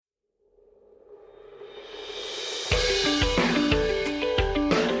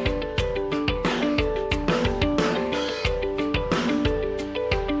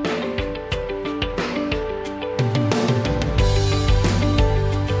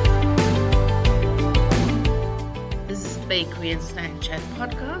Bakery and Snack Chat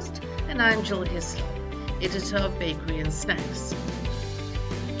podcast, and I'm Jill Hislop, editor of Bakery and Snacks.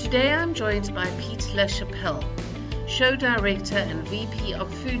 Today I'm joined by Peter LaChapelle, show director and VP of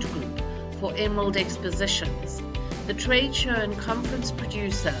Food Group for Emerald Expositions, the trade show and conference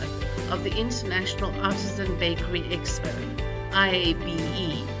producer of the International Artisan Bakery Expo,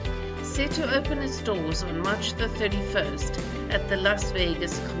 IABE, set to open its doors on March the 31st at the Las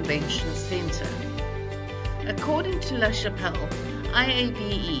Vegas Convention Center. According to LaChapelle,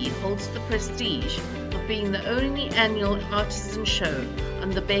 IABE holds the prestige of being the only annual artisan show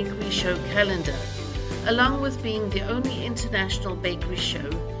on the bakery show calendar, along with being the only international bakery show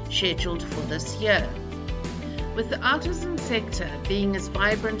scheduled for this year. With the artisan sector being as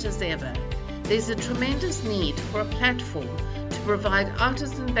vibrant as ever, there's a tremendous need for a platform to provide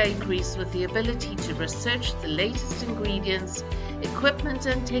artisan bakeries with the ability to research the latest ingredients, equipment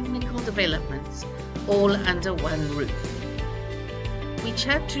and technical developments, all under one roof. We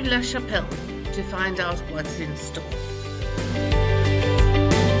chat to LaChapelle to find out what's in store.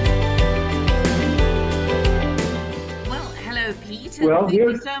 Well, hello Pete, and thank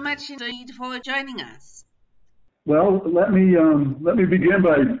you so much indeed for joining us. Well, let me begin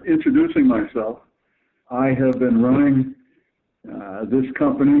by introducing myself. I have been running this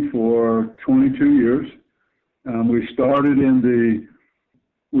company for 22 years.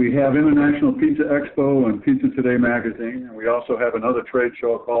 We have International Pizza Expo and Pizza Today magazine, and we also have another trade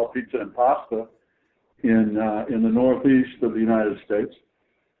show called Pizza and Pasta in the northeast of the United States.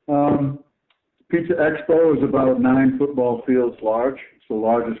 Pizza Expo is about 9 football fields large. It's the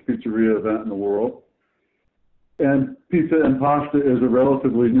largest pizzeria event in the world. And Pizza and Pasta is a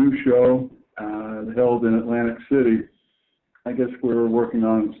relatively new show held in Atlantic City. I guess we're working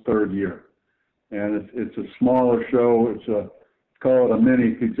on its 3rd year. And it's a smaller show. It's called a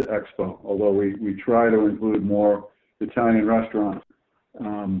mini Pizza Expo, although we try to include more Italian restaurants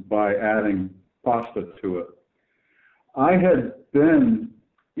by adding pasta to it. I had been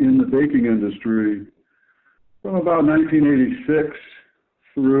in the baking industry from about 1986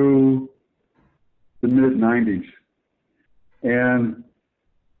 through the mid-90s. And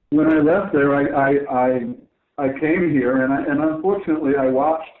when I left there, I came here, and unfortunately I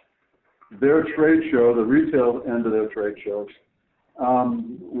watched their trade show, the retail end of their trade shows,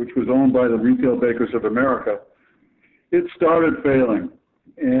 which was owned by the Retail Bakers of America. It started failing.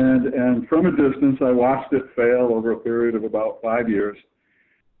 And from a distance, I watched it fail over a period of about 5 years.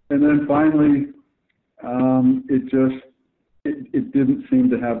 And then finally, it didn't seem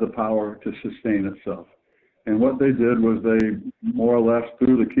to have the power to sustain itself. And what they did was they more or less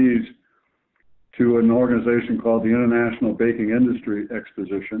threw the keys to an organization called the International Baking Industry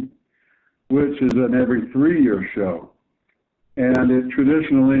Exposition, which is an every 3-year show. And it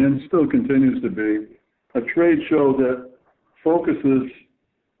traditionally, and still continues to be, a trade show that focuses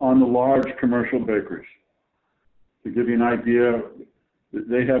on the large commercial bakeries. To give you an idea,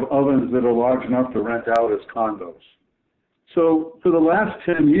 they have ovens that are large enough to rent out as condos. So for the last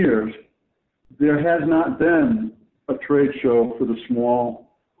 10 years, there has not been a trade show for the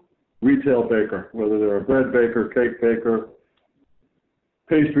small retail baker, whether they're a bread baker, cake baker,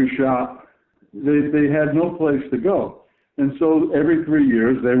 pastry shop. They had no place to go. And so every 3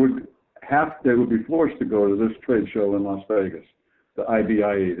 years, they would be forced to go to this trade show in Las Vegas, the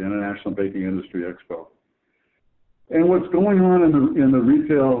IBIE, the International Baking Industry Expo. And what's going on in the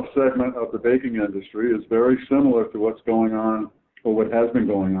retail segment of the baking industry is very similar to what's going on, or what has been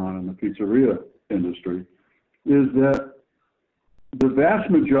going on in the pizzeria industry, is that the vast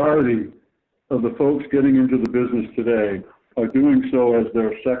majority of the folks getting into the business today are doing so as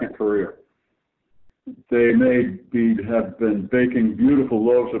their second career. They may have been baking beautiful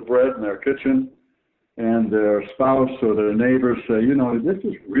loaves of bread in their kitchen, and their spouse or their neighbors say, this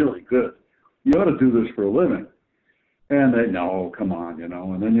is really good. You ought to do this for a living. And they know, come on,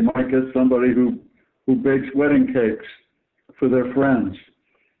 and then you might get somebody who bakes wedding cakes for their friends.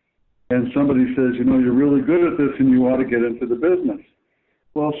 And somebody says, you're really good at this and you ought to get into the business.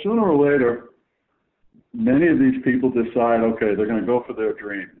 Well, sooner or later, many of these people decide, okay, they're going to go for their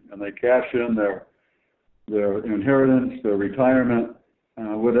dream. And they cash in their inheritance, their retirement,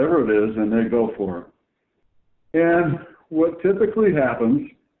 whatever it is, and they go for it. And what typically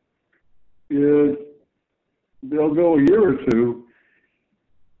happens is they'll go a year or two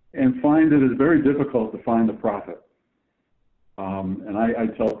and find it is very difficult to find the profit. And I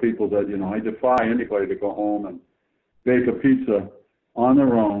tell people that, I defy anybody to go home and bake a pizza on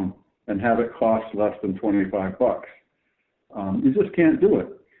their own and have it cost less than $25. You just can't do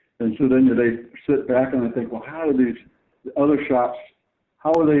it. And so then they sit back and they think, well, how do these other shops,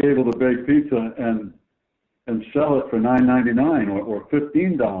 how are they able to bake pizza and and sell it for $9.99 or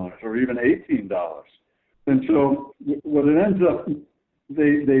 $15 or even $18. And so what it ends up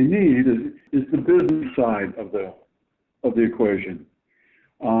they need is the business side of the equation.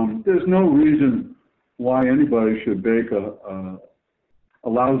 There's no reason why anybody should bake a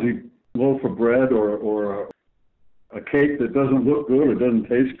lousy loaf of bread or a cake that doesn't look good or doesn't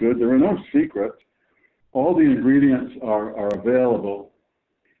taste good. There are no secrets. All the ingredients are available.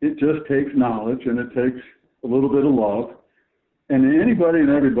 It just takes knowledge and it takes a little bit of love. And anybody and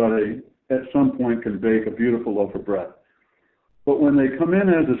everybody at some point can bake a beautiful loaf of bread. But when they come in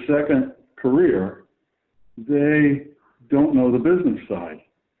as a second career, they don't know the business side.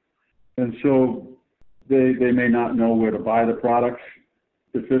 And so they may not know where to buy the products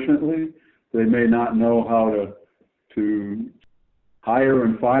efficiently. They may not know how to hire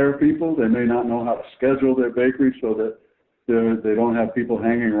and fire people. They may not know how to schedule their bakery so that they don't have people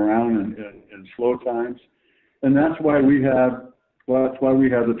hanging around in slow times. And that's why we have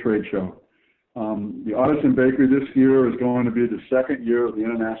the trade show. The Artisan Bakery this year is going to be the second year of the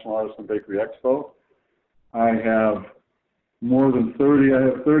International Artisan Bakery Expo. I have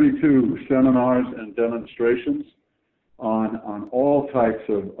 32 seminars and demonstrations on all types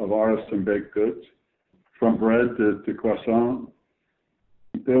of artisan baked goods, from bread to croissant.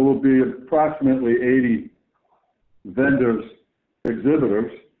 There will be approximately 80 vendors,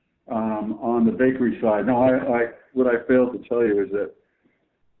 exhibitors on the bakery side. Now, what I failed to tell you is that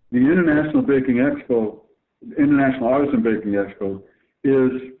the International Artisan Baking Expo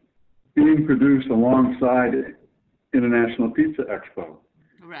is being produced alongside International Pizza Expo.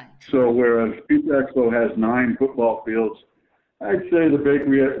 Right. So whereas Pizza Expo has 9 football fields, I'd say the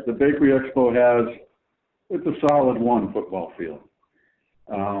Bakery Expo it's a solid 1 football field.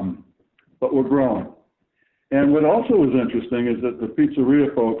 But we're growing. And what also is interesting is that the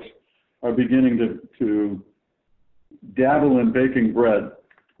pizzeria folks are beginning to dabble in baking bread,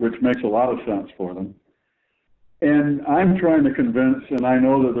 which makes a lot of sense for them. And I'm trying to convince, and I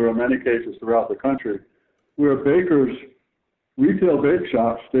know that there are many cases throughout the country, where bakers, retail bake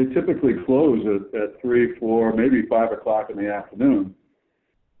shops, they typically close at 3, 4, maybe 5 o'clock in the afternoon.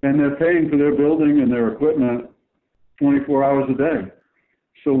 And they're paying for their building and their equipment 24 hours a day.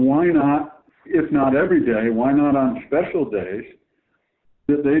 So why not, if not every day, why not on special days,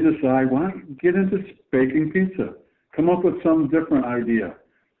 that they decide, why not get into baking pizza? Come up with some different idea.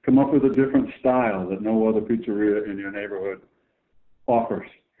 Come up with a different style that no other pizzeria in your neighborhood offers.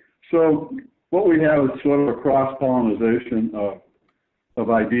 So what we have is sort of a cross-pollination of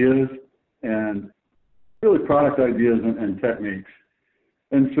ideas and really product ideas and techniques.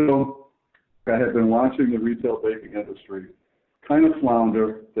 And so I have been watching the retail baking industry kind of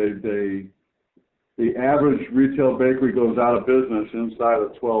flounder. The average retail bakery goes out of business inside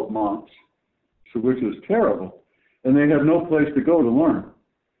of 12 months, so which is terrible. And they have no place to go to learn.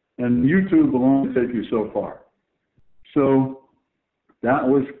 And YouTube will only take you so far. So that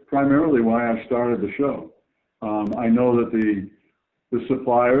was primarily why I started the show. I know that the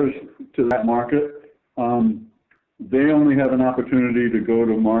suppliers to that market, they only have an opportunity to go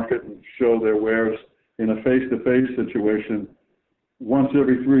to market and show their wares in a face-to-face situation once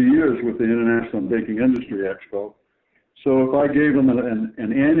every 3 years with the International Baking Industry Expo. So if I gave them an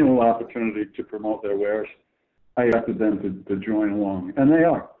annual opportunity to promote their wares, I expected them to join along. And they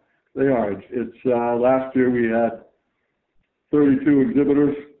are. They are. It's last year we had 32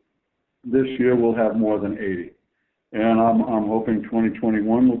 exhibitors. This year we'll have more than 80. And I'm hoping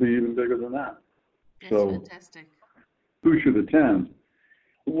 2021 will be even bigger than that. That's so fantastic. Who should attend?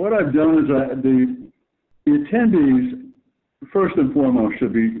 What I've done is the attendees, first and foremost,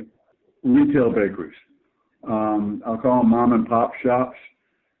 should be retail bakeries. I'll call them mom and pop shops,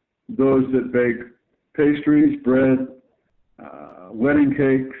 those that bake pastries, bread, wedding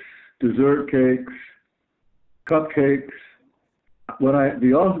cakes, dessert cakes, cupcakes.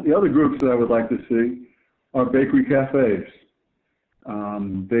 The other groups that I would like to see are bakery cafes.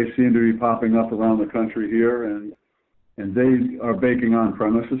 They seem to be popping up around the country here, and they are baking on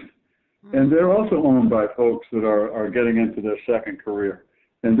premises. And they're also owned by folks that are getting into their second career,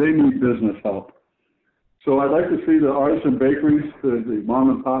 and they need business help. So I'd like to see the artisan bakeries, the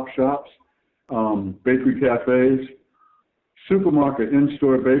mom and pop shops, bakery cafes, supermarket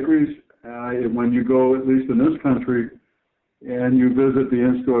in-store bakeries. When you go, at least in this country, and you visit the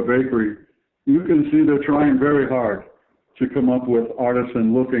in-store bakery, you can see they're trying very hard to come up with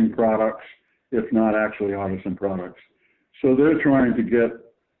artisan-looking products, if not actually artisan products. So they're trying to get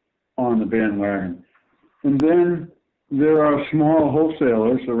on the bandwagon. And then there are small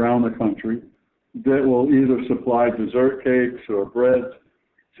wholesalers around the country that will either supply dessert cakes or bread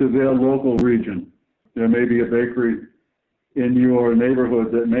to their local region. There may be a bakery in your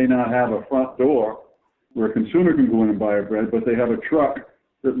neighborhood that may not have a front door where a consumer can go in and buy a bread, but they have a truck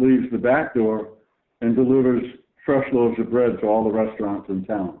that leaves the back door and delivers fresh loaves of bread to all the restaurants in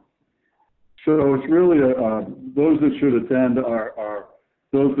town. So it's really, those that should attend are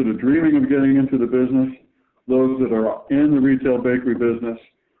those that are dreaming of getting into the business, those that are in the retail bakery business,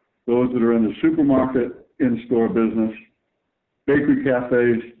 those that are in the supermarket in-store business, bakery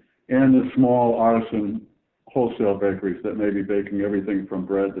cafes, and the small artisan wholesale bakeries that may be baking everything from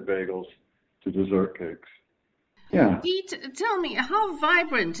bread to bagels to dessert cakes. Yeah. Pete, tell me, how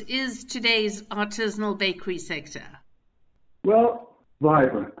vibrant is today's artisanal bakery sector? Well,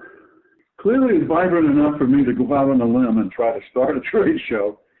 vibrant. Clearly it's vibrant enough for me to go out on a limb and try to start a trade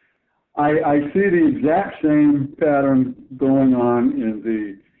show. I see the exact same pattern going on in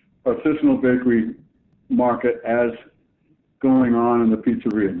the artisanal bakery market as going on in the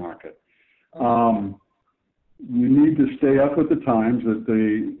pizzeria market. You need to stay up with the times. That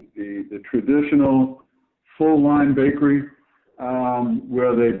the traditional full-line bakery,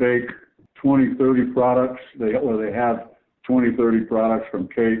 where they bake 20, 30 products, they have 20, 30 products from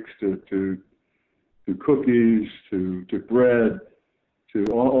cakes to cookies to bread to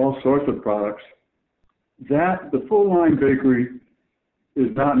all sorts of products. The full-line bakery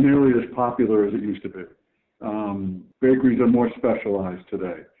is not nearly as popular as it used to be. Bakeries are more specialized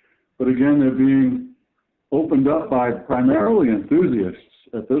today. But again, they're being opened up by primarily enthusiasts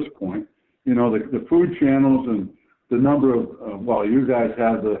at this point. You know, the food channels and the number of, well, you guys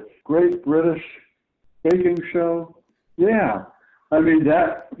have the Great British Baking Show. Yeah. I mean,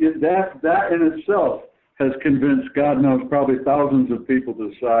 that in itself has convinced, God knows, probably thousands of people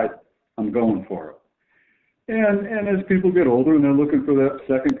to decide, I'm going for it. And as people get older and they're looking for that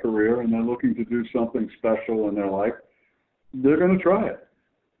second career and they're looking to do something special in their life, they're going to try it.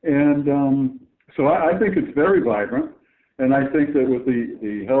 And so I think it's very vibrant. And I think that with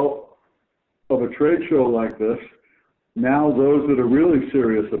the help of a trade show like this, now those that are really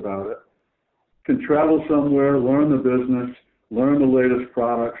serious about it can travel somewhere, learn the business, learn the latest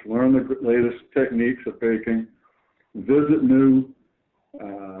products, learn the latest techniques of baking, visit new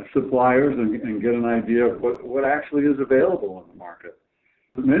suppliers and get an idea of what actually is available in the market.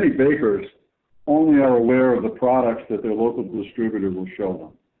 Many bakers only are aware of the products that their local distributor will show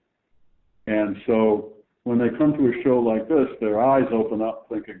them. And so when they come to a show like this, their eyes open up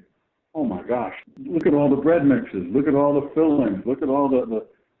thinking, oh my gosh, look at all the bread mixes, look at all the fillings, look at all the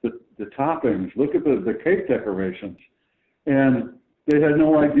toppings, look at the cake decorations. And they had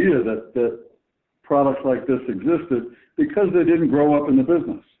no idea that products like this existed because they didn't grow up in the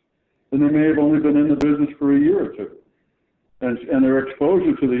business. And they may have only been in the business for a year or two. And their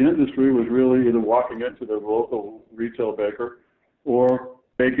exposure to the industry was really either walking into their local retail baker or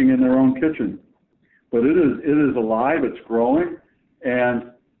baking in their own kitchen. But it is alive, it's growing,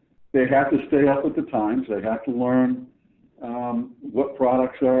 and they have to stay up with the times. They have to learn what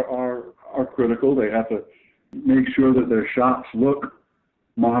products are critical. They have to make sure that their shops look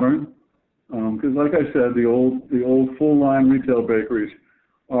modern. Because like I said, the old full-line retail bakeries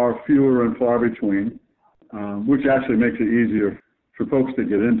are fewer and far between, which actually makes it easier for folks to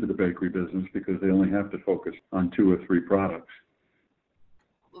get into the bakery business because they only have to focus on 2 or 3 products.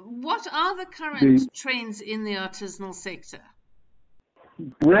 What are the current trends in the artisanal sector?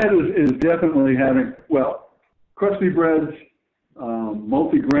 Bread is definitely having, well, crusty breads,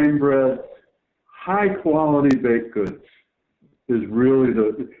 multi-grain breads, high-quality baked goods is really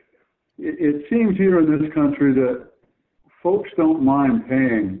it seems here in this country that folks don't mind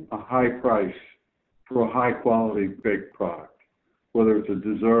paying a high price for a high-quality baked product, whether it's a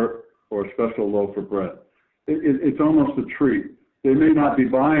dessert or a special loaf of bread. It's almost a treat. They may not be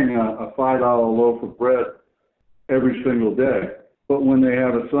buying a $5 loaf of bread every single day, but when they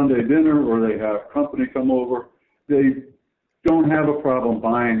have a Sunday dinner or they have company come over, they don't have a problem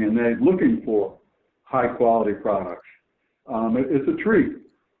buying and they're looking for high-quality products. It's a treat.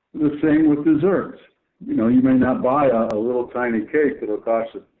 The same with desserts. You know, you may not buy a little tiny cake that'll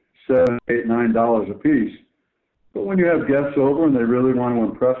cost you $7, $8, $9 a piece, but when you have guests over and they really want to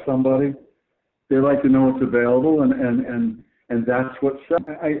impress somebody, they like to know what's available, and that's what sells.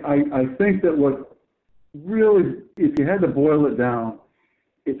 I think that what really, if you had to boil it down,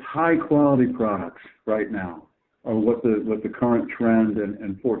 it's high-quality products right now, or what the current trend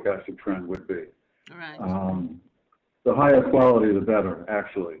and forecasted trend would be. All right. The higher quality, the better,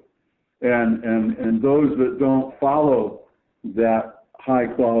 actually. And those that don't follow that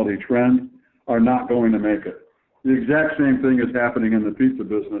high-quality trend are not going to make it. The exact same thing is happening in the pizza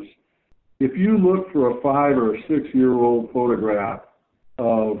business. If you look for a 5 or 6 year old photograph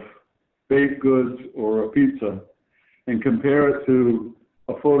of baked goods or a pizza and compare it to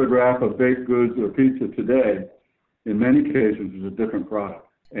a photograph of baked goods or pizza today, in many cases is a different product.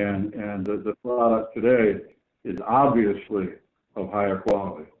 And the product today is obviously of higher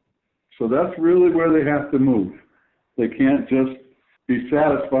quality. So that's really where they have to move. They can't just be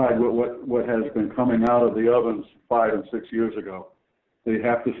satisfied with what has been coming out of the ovens 5 and 6 years ago. They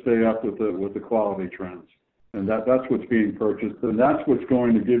have to stay up with the quality trends. And that's what's being purchased, and that's what's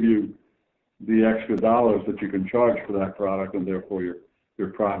going to give you the extra dollars that you can charge for that product, and therefore your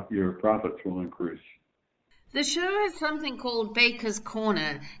profits will increase. The show has something called Baker's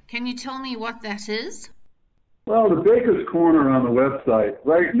Corner. Can you tell me what that is? Well, the Baker's Corner on the website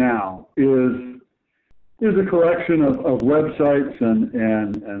right now is a collection of websites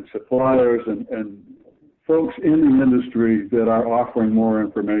and suppliers and folks in the industry that are offering more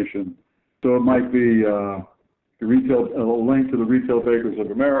information. So it might be a link to the Retail Bakers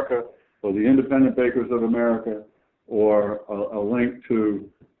of America, or the Independent Bakers of America, or a link to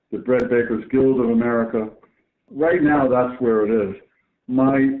the Bread Bakers Guild of America. Right now, that's where it is.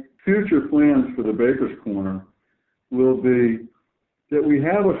 My future plans for the Baker's Corner will be that we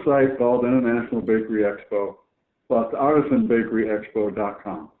have a site called International Bakery Expo, plus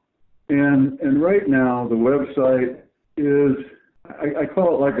artisanbakeryexpo.com. And right now, the website is, I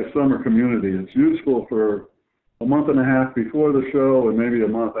call it like a summer community. It's useful for a month and a half before the show and maybe a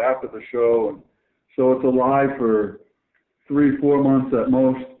month after the show. And so it's alive for 3-4 months at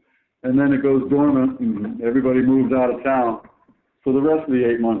most, and then it goes dormant and everybody moves out of town for the rest of the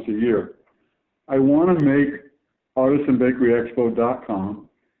 8 months a year. I want to make artisanbakeryexpo.com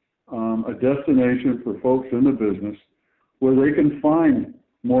a destination for folks in the business where they can find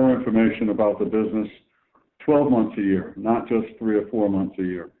more information about the business 12 months a year, not just 3 or 4 months a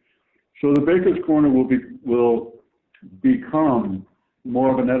year. So the Baker's Corner will become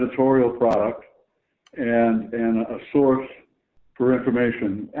more of an editorial product and a source for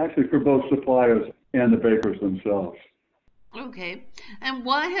information, actually for both suppliers and the bakers themselves. Okay. And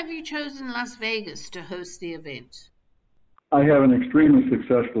why have you chosen Las Vegas to host the event? I have an extremely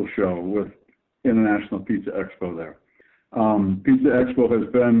successful show with International Pizza Expo there. Pizza Expo has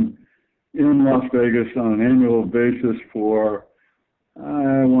been in Las Vegas on an annual basis for,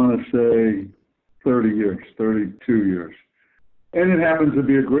 I want to say, 32 years. And it happens to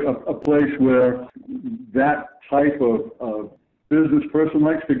be a place where that type of business person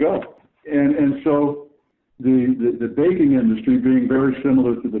likes to go. And so the baking industry being very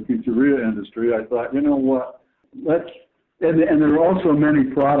similar to the pizzeria industry, I thought, you know what, and there are also many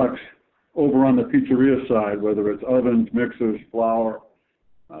products over on the pizzeria side, whether it's ovens, mixers, flour,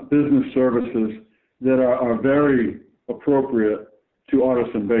 business services that are very appropriate to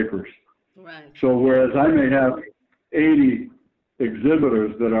artisan bakers. Right. So whereas I may have 80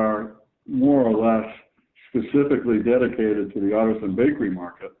 exhibitors that are more or less specifically dedicated to the artisan bakery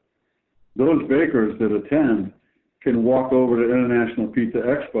market, those bakers that attend can walk over to International Pizza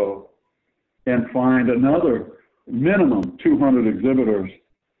Expo and find another minimum 200 exhibitors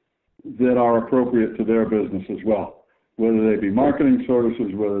that are appropriate to their business as well, whether they be marketing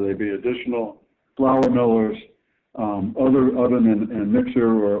services, whether they be additional flour millers, other oven and mixer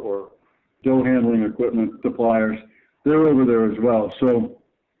or dough handling equipment suppliers. They're over there as well. So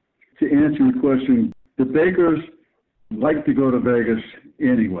to answer your question, the bakers like to go to Vegas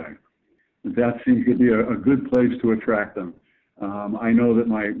anyway. That seems to be a good place to attract them. I know that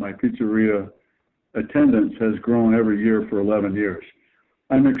my pizzeria attendance has grown every year for 11 years.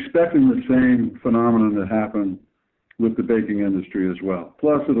 I'm expecting the same phenomenon to happen with the baking industry as well.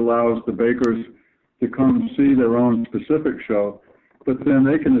 Plus, it allows the bakers to come see their own specific show, but then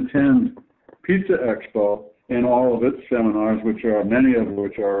they can attend Pizza Expo and all of its seminars, many of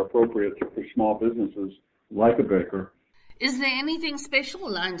which are appropriate for small businesses like a baker. Is there anything special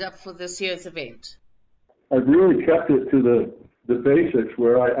lined up for this year's event? I've really kept it to the basics,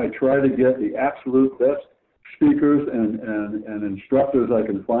 where I try to get the absolute best speakers and instructors I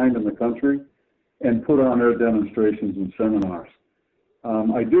can find in the country and put on their demonstrations and seminars.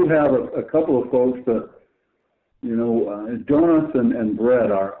 I do have a couple of folks that, donuts and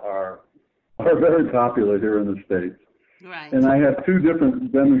bread are very popular here in the States. Right. And I have 2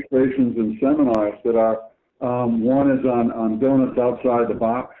 different demonstrations and seminars that are, one is on donuts outside the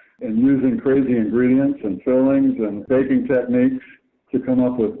box and using crazy ingredients and fillings and baking techniques to come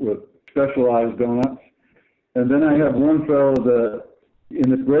up with specialized donuts. And then I have one fellow that, in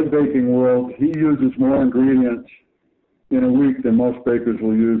the bread baking world, he uses more ingredients in a week than most bakers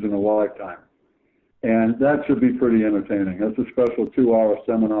will use in a lifetime. And that should be pretty entertaining. That's a special 2-hour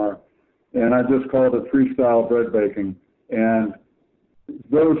seminar. And I just called it Freestyle Bread Baking. And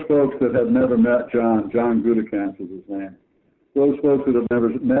those folks that have never met John Gudikantz is his name, those folks that have never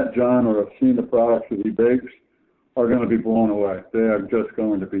met John or have seen the products that he bakes are going to be blown away. They are just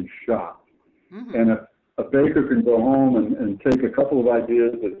going to be shocked. Mm-hmm. And if a baker can go home and take a couple of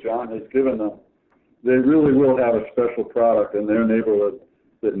ideas that John has given them, they really will have a special product in their neighborhood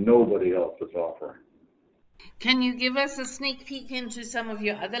that nobody else is offering. Can you give us a sneak peek into some of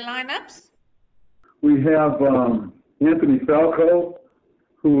your other lineups? We have Anthony Falco,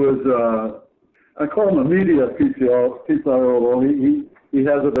 who is, I call him a media pizzaiolo. He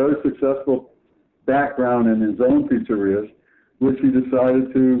has a very successful background in his own pizzerias, which he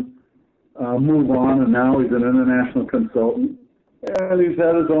decided to move on, and now he's an international consultant. And he's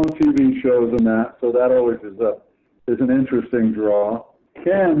had his own TV shows and that, so that always is an interesting draw.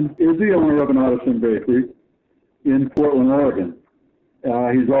 Ken is the owner of an artisan bakery in Portland, Oregon.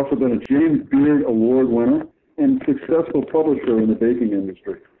 He's also been a James Beard Award winner and successful publisher in the baking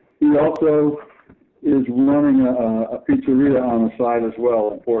industry. He also is running a pizzeria on the side as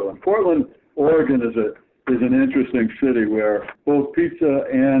well in Portland. Portland, Oregon is an interesting city where both pizza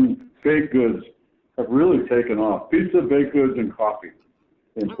and baked goods have really taken off. Pizza, baked goods, and coffee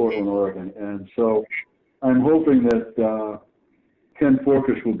in Portland, Oregon. And so I'm hoping that Ken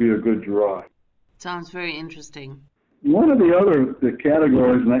Forkish will be a good draw. Sounds very interesting. One of the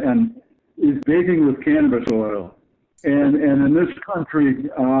categories and is baking with cannabis oil. And in this country,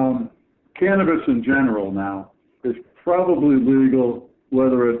 cannabis in general now is probably legal,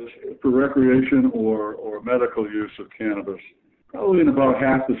 whether it's for recreation or medical use of cannabis, probably in about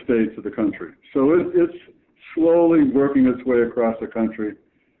half the states of the country. So it's slowly working its way across the country,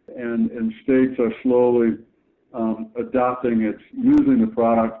 and states are slowly adopting it, using the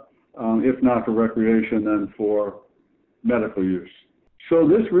product, if not for recreation, then for medical use. So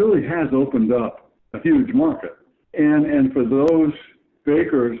this really has opened up a huge market. And for those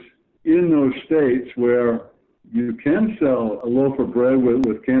bakers in those states where you can sell a loaf of bread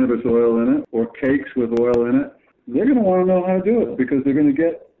with cannabis oil in it or cakes with oil in it, they're going to want to know how to do it because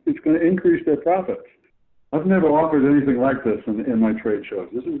it's going to increase their profits. I've never offered anything like this in my trade shows.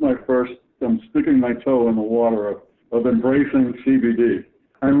 This is my first, I'm sticking my toe in the water of embracing CBD.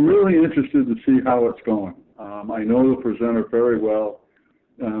 I'm really interested to see how it's going. I know the presenter very well.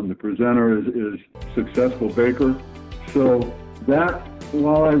 The presenter is a successful baker. So that,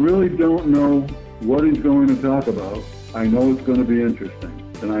 while I really don't know what he's going to talk about, I know it's going to be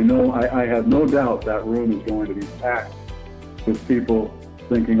interesting. And I have no doubt that room is going to be packed with people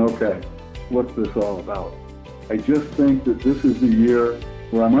thinking, okay, what's this all about? I just think that this is the year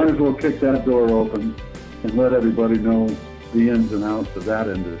where I might as well kick that door open and let everybody know the ins and outs of that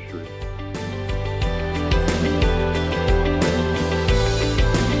industry.